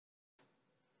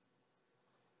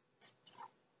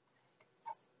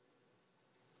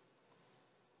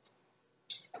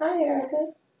Hi, Erica.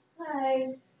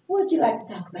 Hi. What would you like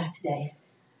to talk about today?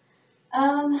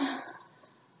 Um,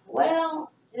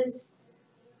 well, just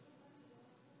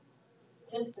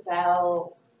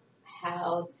about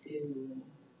how to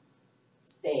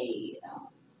stay. I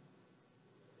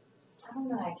don't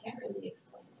know. I can't really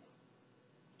explain it.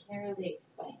 Can't really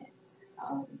explain it.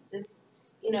 Just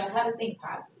how to think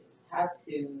positive, how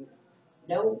to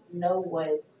know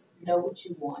what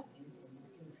you want, and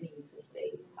continue to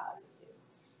stay positive,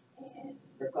 and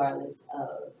regardless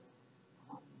of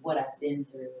what I've been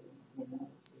through,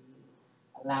 to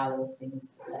allow those things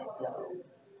to let go,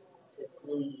 to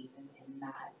leave, and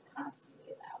not constantly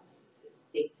allow them to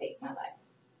dictate my life.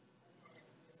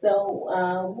 So,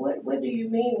 what do you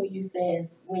mean when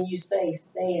you say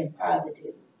staying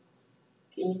positive?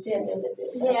 Can you tell me a little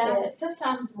bit about Yeah, that?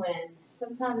 sometimes when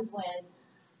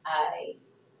I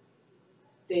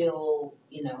feel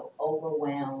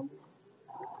overwhelmed,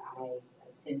 I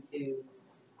tend to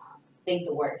think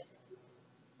the worst,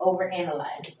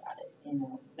 overanalyze about it,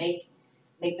 make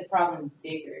the problem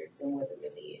bigger than what it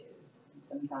really is. And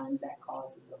sometimes that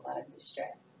causes a lot of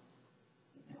distress,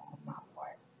 on my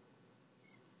part.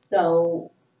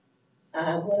 So,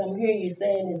 what I'm hearing you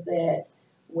saying is that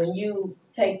when you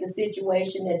take the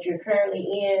situation that you're currently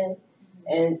in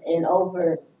and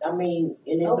overanalyze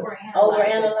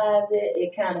it,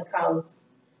 it kind of causes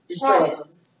distress.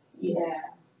 Problems. Yeah.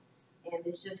 And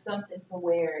it's just something to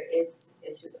where it's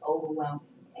just overwhelming,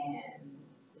 and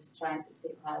just trying to stay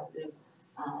positive.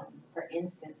 For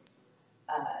instance,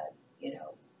 you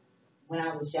know, when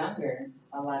I was younger,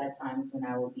 a lot of times when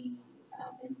I would be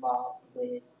involved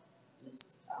with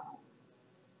just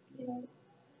you know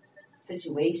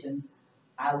situations,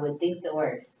 I would think the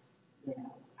worst.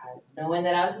 Knowing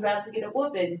that I was about to get a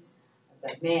whooping, I was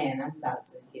like, man, I'm about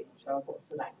to get in trouble.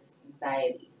 So like this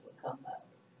anxiety would come up,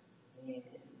 and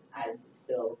I would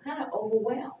feel kind of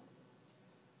overwhelmed.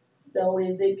 So,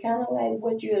 is it kind of like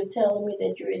what you're telling me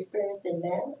that you're experiencing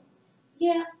now?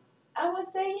 Yeah, I would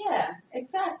say yeah,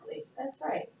 exactly. That's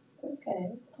right.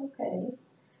 Okay, okay.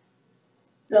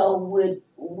 So,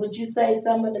 would you say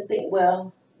some of the things?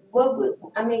 Well, what would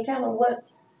I mean? Kind of what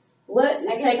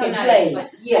is I guess I'm taking not place?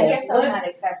 explaining. I Yes. guess I'm What? not.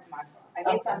 That's my fault. I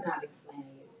guess Okay. I'm not explaining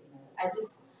it too much.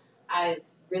 I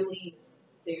really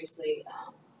seriously,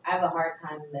 I have a hard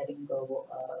time letting go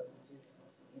of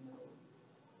just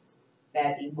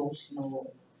that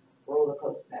emotional roller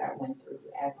coaster that I went through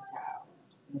as a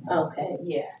child. Okay.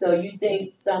 Yeah. So you think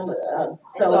some And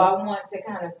so I want to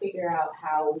kind of figure out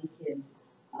how we can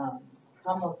um,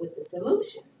 come up with a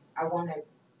solution. I want to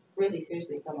really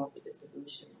seriously come up with a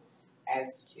solution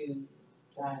as to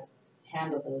uh,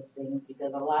 handle those things,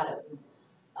 because a lot of them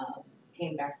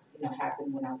came back,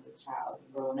 happened when I was a child,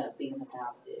 growing up, being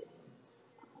adopted,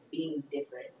 being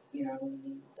different. You know what I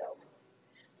mean?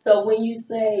 so when you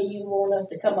say you want us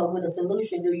to come up with a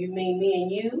solution, do you mean me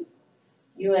and you?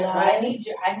 You and I I?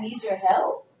 need your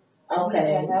help. I need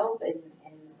Okay. your help, and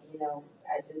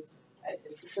I just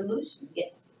the solution.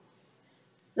 Yes.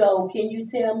 So can you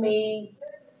tell me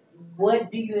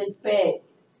what do you expect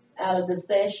out of the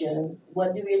session?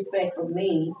 What do you expect from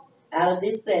me out of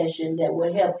this session that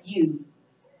will help you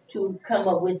to come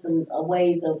up with some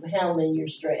ways of handling your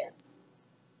stress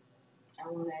I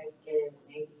want to get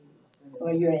maybe some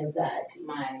or your anxiety?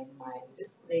 my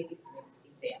just maybe some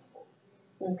examples.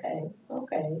 Okay,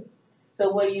 okay. So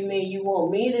what do you mean? You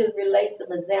want me to relate some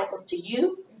examples to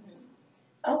you?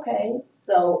 Okay.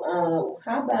 So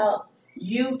how about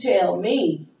you tell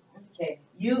me? Okay.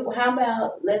 You. How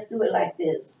about let's do it like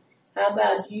this? How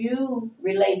about you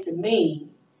relate to me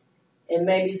and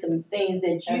maybe some things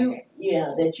that you, Okay.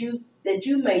 yeah, that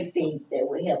you may think that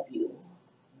would help you.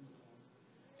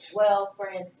 Well, for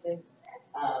instance,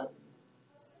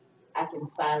 I can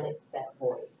silence that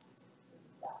voice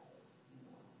inside.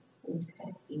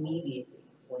 Okay. Immediately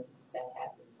when that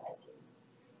happens, I can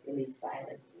really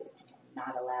silence it,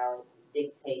 not allow it to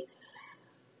dictate,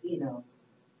 you know,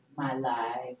 my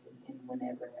life, and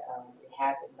whenever it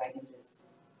happens, I can just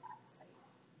like,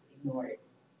 ignore it.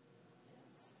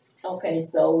 Okay.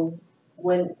 So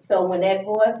when that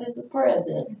voice is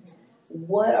present,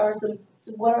 what are some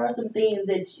things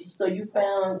that you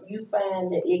find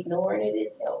that ignoring it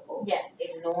is helpful? Yeah,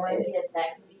 ignoring it,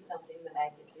 that could be something that I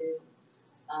could do.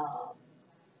 Um,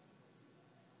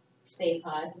 Stay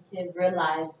positive,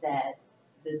 realize that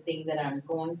the thing that I'm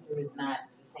going through is not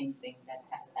the same thing that's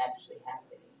actually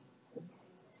happening.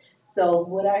 So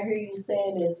what I hear you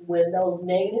saying is when those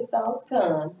negative thoughts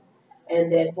come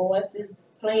and that voice is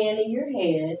playing in your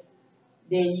head,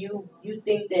 then you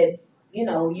think that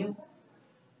you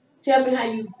tell me how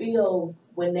you feel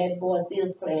when that voice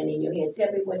is playing in your head?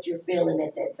 Tell me what you're feeling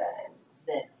at that time.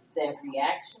 That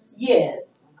reaction.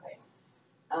 Yes. Okay.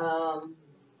 Um,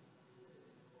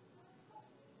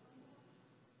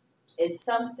 it's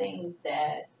something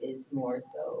that is more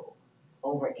so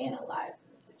over analyzing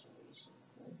the situation.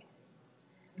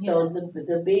 So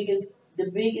the biggest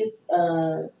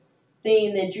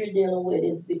thing that you're dealing with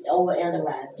is over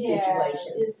analyzing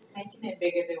situations. Just making it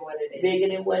bigger than what it is. Bigger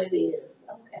than what it is.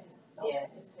 Okay. Yeah,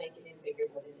 just making it bigger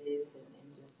what it is,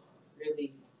 and just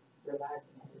really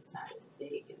realizing that it's not as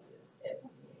big as it ever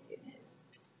making it.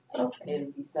 Like, Okay.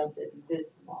 it'll be something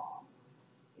this small,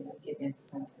 get into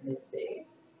something this big.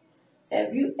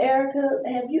 Erica,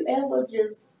 have you ever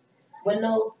just, when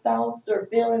those thoughts or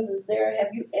feelings is there,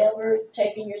 have you ever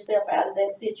taken yourself out of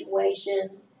that situation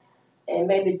and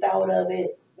maybe thought of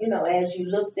it, as you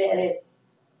looked at it,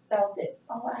 thought that,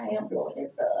 oh, I am blowing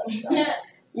this up.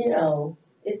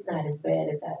 It's not as bad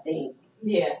as I think.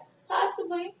 Yeah,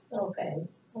 possibly. Okay.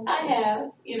 I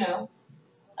have,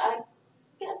 I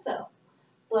guess so.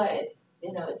 But,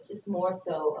 it's just more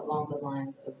so along the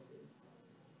lines of just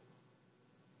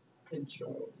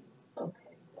control.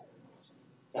 Okay.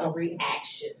 A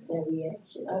reaction. A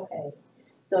reaction. Okay.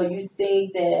 So you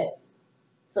think that,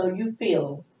 so you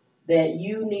feel that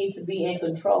you need to be in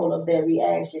control of that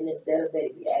reaction instead of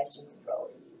that reaction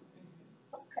controlling you.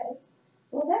 Okay.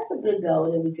 Well, that's a good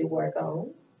goal that we could work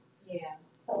on. Yeah.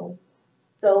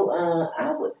 So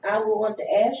I would want to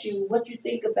ask you what you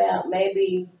think about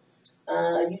maybe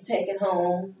you taking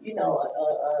home,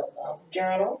 a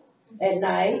journal at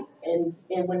night, and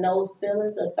when those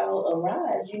feelings or thought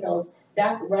arise,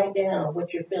 write down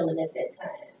what you're feeling at that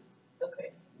time.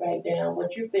 Okay. Write down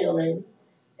what you're feeling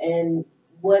and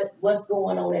what's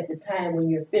going on at the time when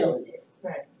you're feeling it.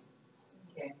 Right.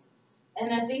 Okay.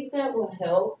 And I think that will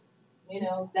help.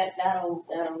 That'll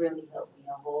really help me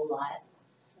a whole lot.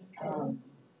 Okay.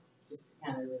 Just to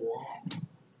kind of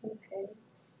relax. Okay.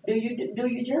 Do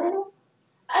you journal?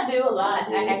 I do a lot.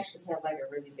 I actually have like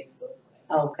a really big book.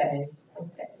 Okay.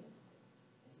 Okay.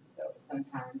 So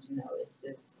sometimes, it's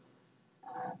just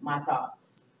my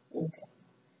thoughts. Okay.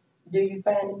 Do you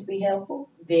find it to be helpful?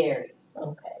 Very.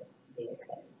 Okay. Very.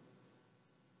 Okay.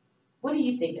 What do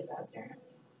you think about journaling?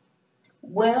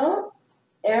 Well,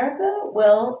 Erica,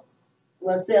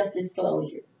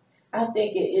 self-disclosure. I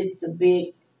think it's a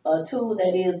big tool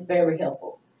that is very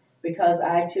helpful because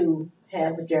I too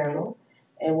have a journal,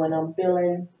 and when I'm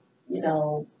feeling,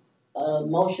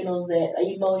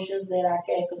 emotions that I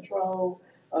can't control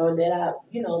or that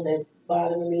that's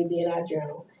bothering me, then I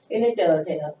journal, and it does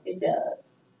help. It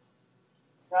does.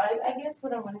 So I guess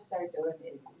what I want to start doing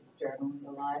is journaling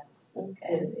a lot Okay.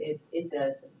 because it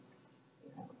does,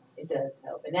 it does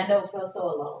help, and I don't feel so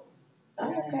alone.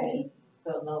 Okay.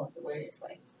 So alone to where it's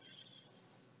like,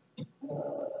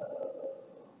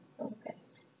 Okay.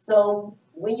 So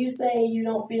when you say you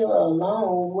don't feel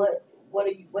alone, what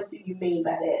do you mean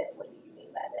by that? What do you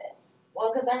mean by that?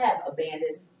 well, because I have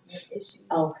abandonment issues.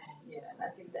 Okay. Yeah, and I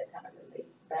think that kind of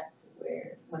relates back to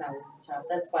when I was a child.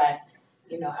 That's why,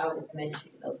 I was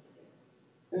mentioning those things.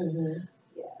 Mhm.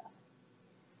 Yeah.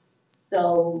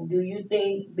 So do you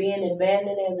think being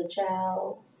abandoned as a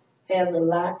child has a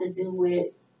lot to do with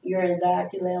your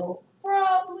anxiety level?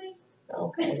 Probably.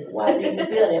 Okay. Why do you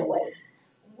feel that way?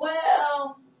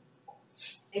 Well,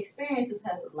 experiences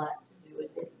have a lot to do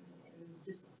with it, and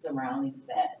just the surroundings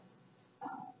um,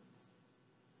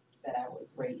 that I was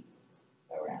raised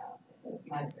around,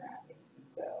 my surroundings. And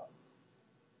so,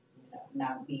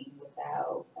 not being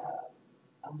without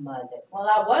a mother. Well,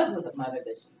 I was with a mother,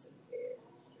 but she was very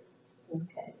strict.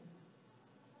 Okay.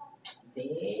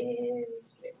 Very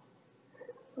strict.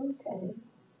 Okay.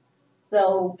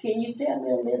 So can you tell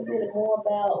me a little bit more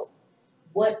about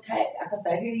what type? Because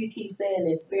I hear you keep saying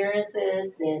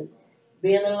experiences and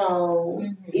being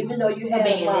alone, even though you had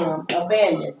a mom,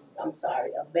 abandoned. I'm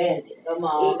sorry, abandoned. A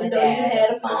mom, Even a though dad, you had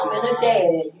a mom and a dad,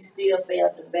 you still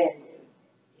felt abandoned.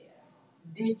 Yeah.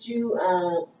 Did you?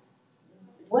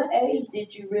 What age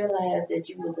did you realize that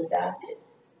you was adopted?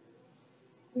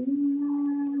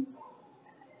 Mm,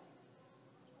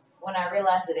 when I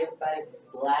realized that everybody was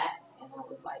black and I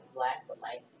was like black but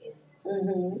light skin,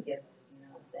 Mm-hmm. I guess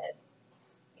that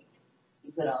like,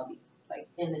 you put all these like,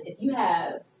 and if you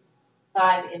have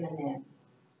 5 M&Ms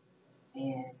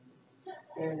and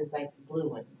there's this like blue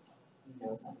one,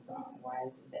 something's wrong. Why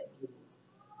is it that blue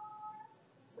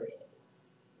red?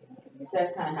 So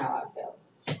that's kind of how I felt.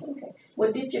 Okay.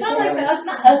 Well, did your Kind of parents? like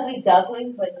not ugly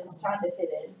duckling, but just trying to fit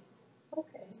in.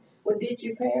 Okay. Well, did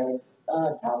your parents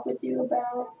talk with you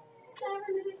about? I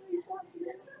really didn't really want to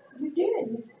do. You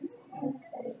did.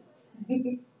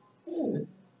 Okay. Hmm.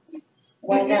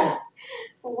 not?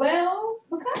 Well,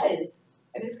 because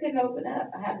I just couldn't open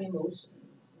up. I have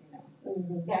emotions,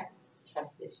 got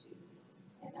trust issues,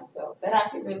 and I felt that I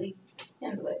could really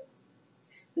handle it.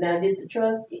 Now, did the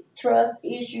trust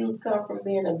issues come from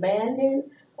being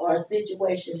abandoned, or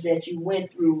situations that you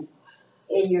went through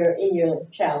in your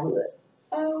childhood?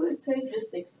 I would say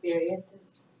just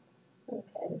experiences.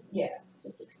 Okay. Yeah,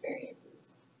 just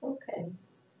experiences. Okay.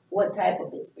 What type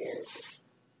of experiences?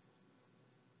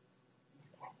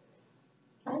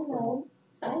 I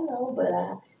know, but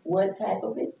what type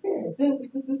of experiences?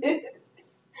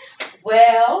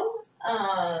 Well,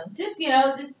 just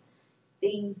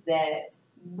things that.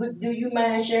 Do you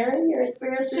mind sharing your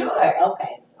experiences? Sure.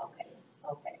 Okay.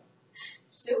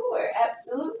 Sure,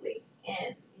 absolutely.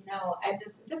 And I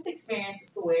just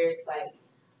experiences to where it's like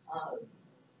um,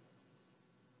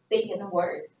 thinking the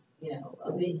words,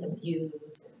 of being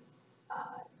abused and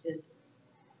just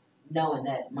knowing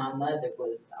that my mother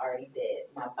was already dead,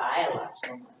 my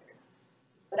biological mother.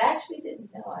 But I actually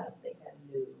didn't know. I don't think I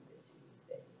knew that she was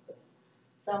dead, but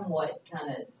somewhat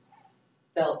kind of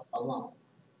felt alone.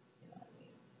 You know what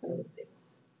I mean? Those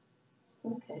things.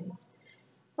 Okay.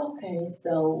 Okay.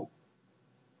 So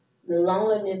the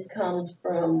loneliness comes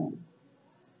from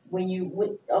when you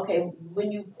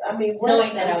when you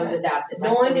Knowing that I was adopted.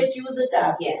 knowing that you was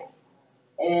adopted,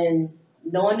 Yeah. and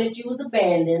knowing that you was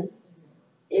abandoned,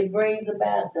 it brings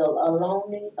about a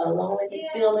loneliness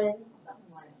feeling.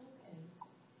 Something like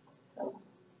that. Okay.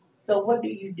 So what do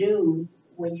you do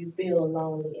when you feel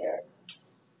lonely, Eric?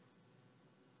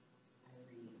 I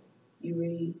read. You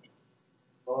read.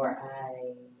 Or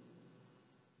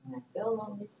when I feel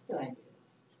lonely too, I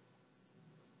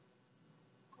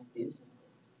do something.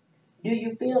 Do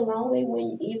you feel lonely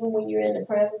even when you're in the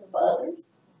presence of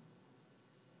others?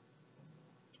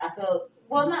 I feel,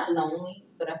 well, not lonely,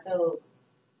 but I feel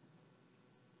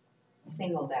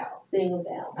singled out. Singled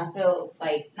out. I feel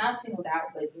like, not singled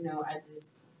out, but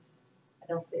I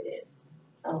don't fit in.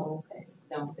 Oh, okay.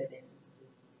 Don't fit in.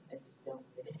 I just don't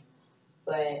fit in.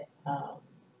 But I'm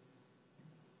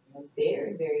a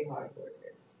very, very hard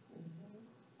worker.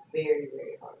 Very,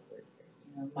 very hard worker.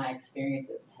 My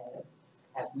experiences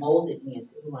have molded me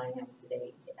into who I am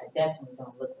today. I definitely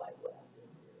don't look like what I've been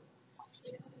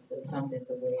through. And so something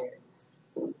to where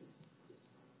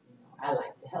I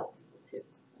like to help people too.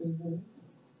 Mm-hmm.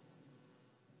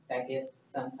 I guess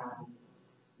sometimes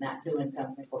not doing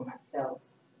something for myself,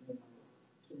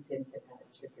 can tend to kind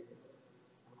of trigger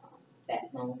that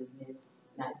loneliness,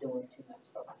 not doing too much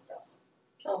for myself.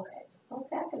 Okay.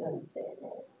 Okay, I can understand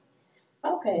that.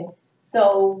 Okay.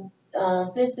 So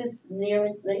since it's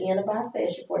nearing the end of our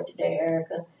session for today,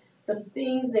 Erica, some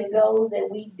things and goals that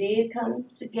we did come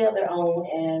together on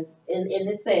as in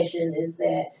this session is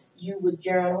that you would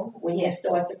journal when you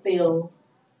start to feel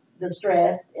the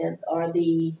stress and or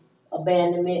the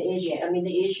abandonment issue. Yes. I mean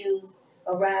the issues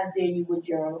arise there. You would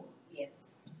journal, Yes.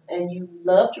 and you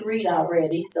love to read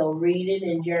already. So reading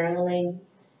and journaling.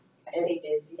 Stay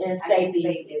busy. And stay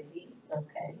busy.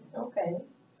 Okay.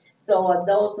 So are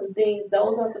those some things?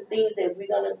 Those are some things that we're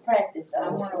gonna practice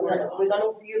on.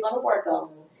 You're gonna work on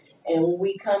them, and when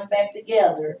we come back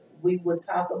together, we will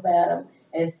talk about them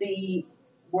and see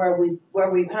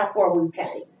how far we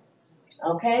came.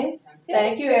 Okay. Sounds good.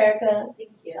 Thank you, Erica.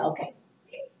 Thank you. Okay.